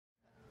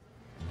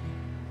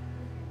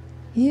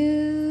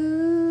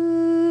You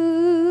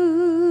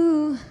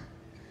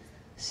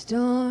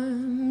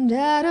stormed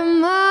out of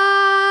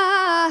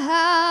my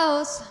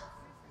house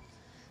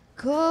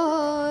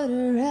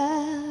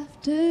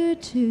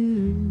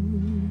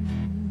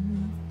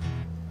 2:15.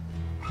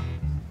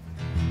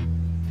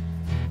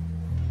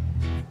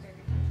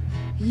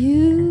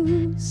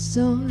 You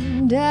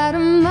stormed out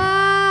of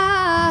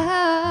my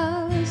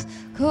house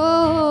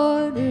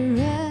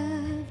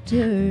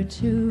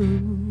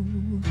 2:15.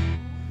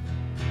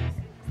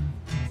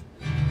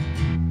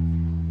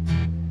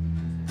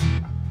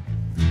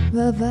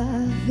 But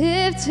by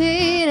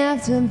 15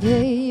 after,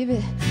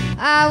 baby,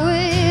 I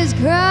was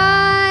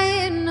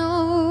crying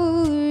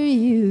over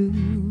you.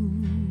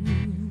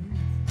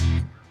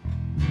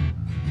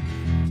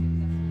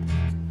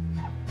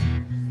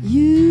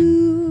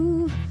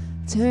 You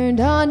turned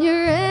on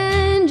your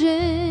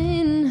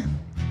engine,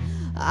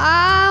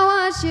 I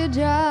watched you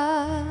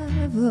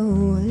drive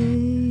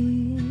away.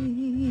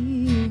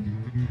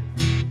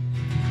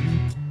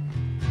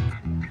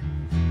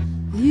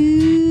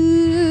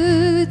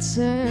 You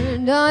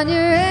turned on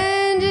your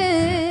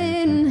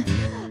engine,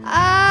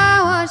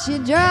 I watched you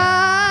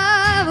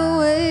drive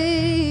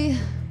away.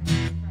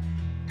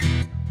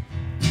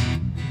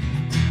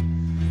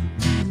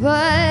 But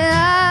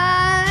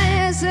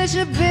I'm such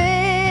a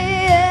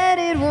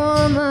big-headed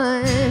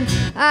woman,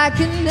 I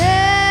could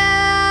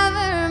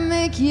never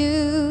make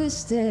you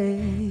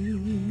stay.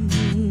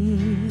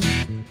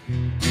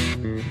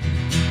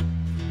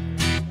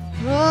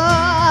 Oh,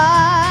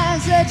 I'm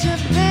such a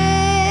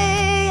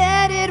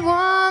big-headed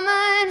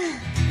woman,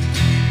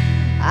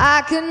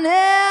 I could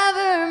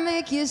never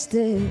make you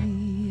stay.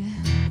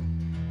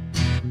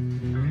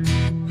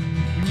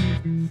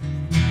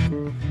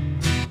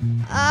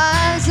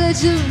 I'm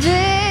such a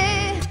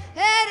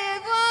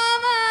big-headed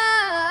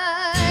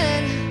woman,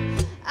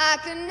 I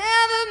could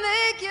never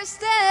make you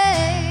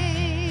stay.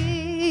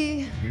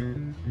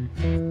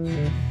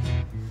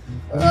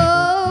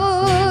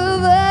 Oh,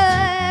 but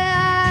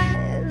I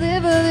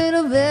live a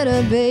little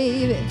better,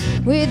 baby,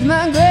 with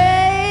my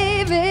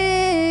great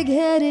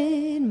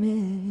big-headed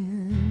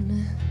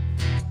man.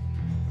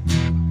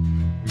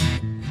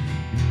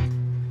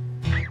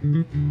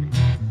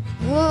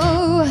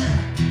 Oh,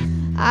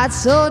 I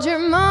told your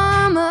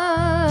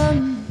mama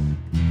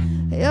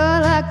you're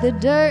like the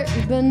dirt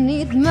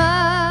beneath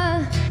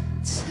my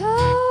toes.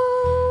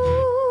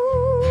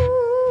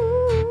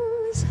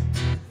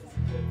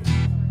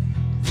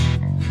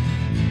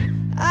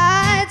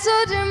 I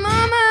told your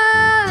mama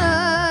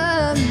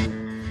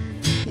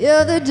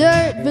you're the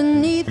dirt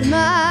beneath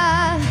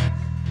my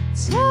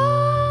toes.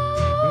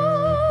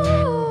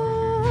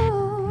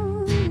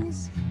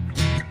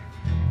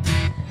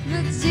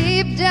 But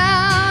deep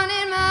down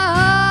in my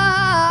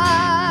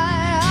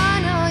heart, I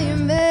know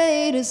you're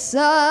made of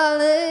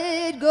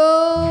solid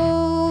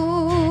gold.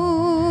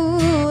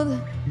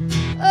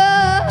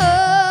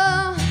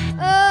 Oh,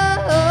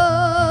 oh,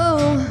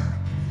 oh.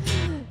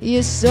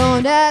 You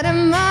stormed out of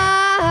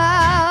my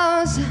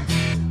house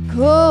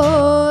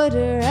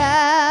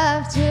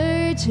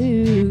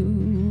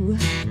 2:15.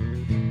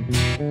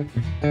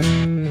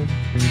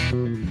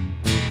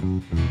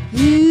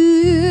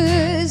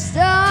 You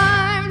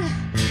stormed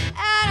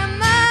out of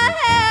my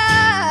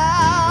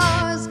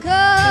house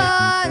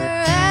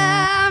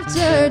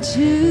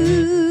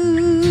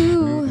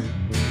 2:15.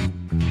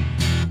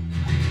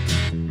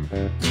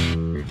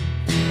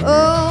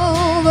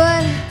 Oh,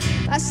 but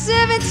by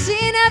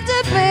 17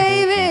 after,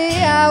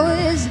 baby, I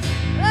was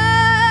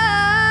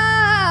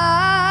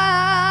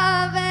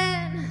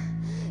loving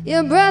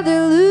your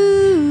brother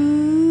Lou.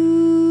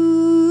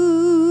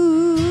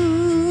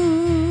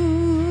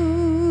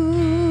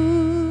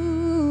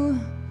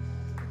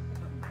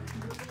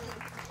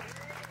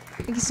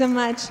 Thank you so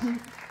much.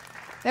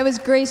 That was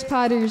Grace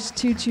Potter's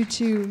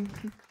 222.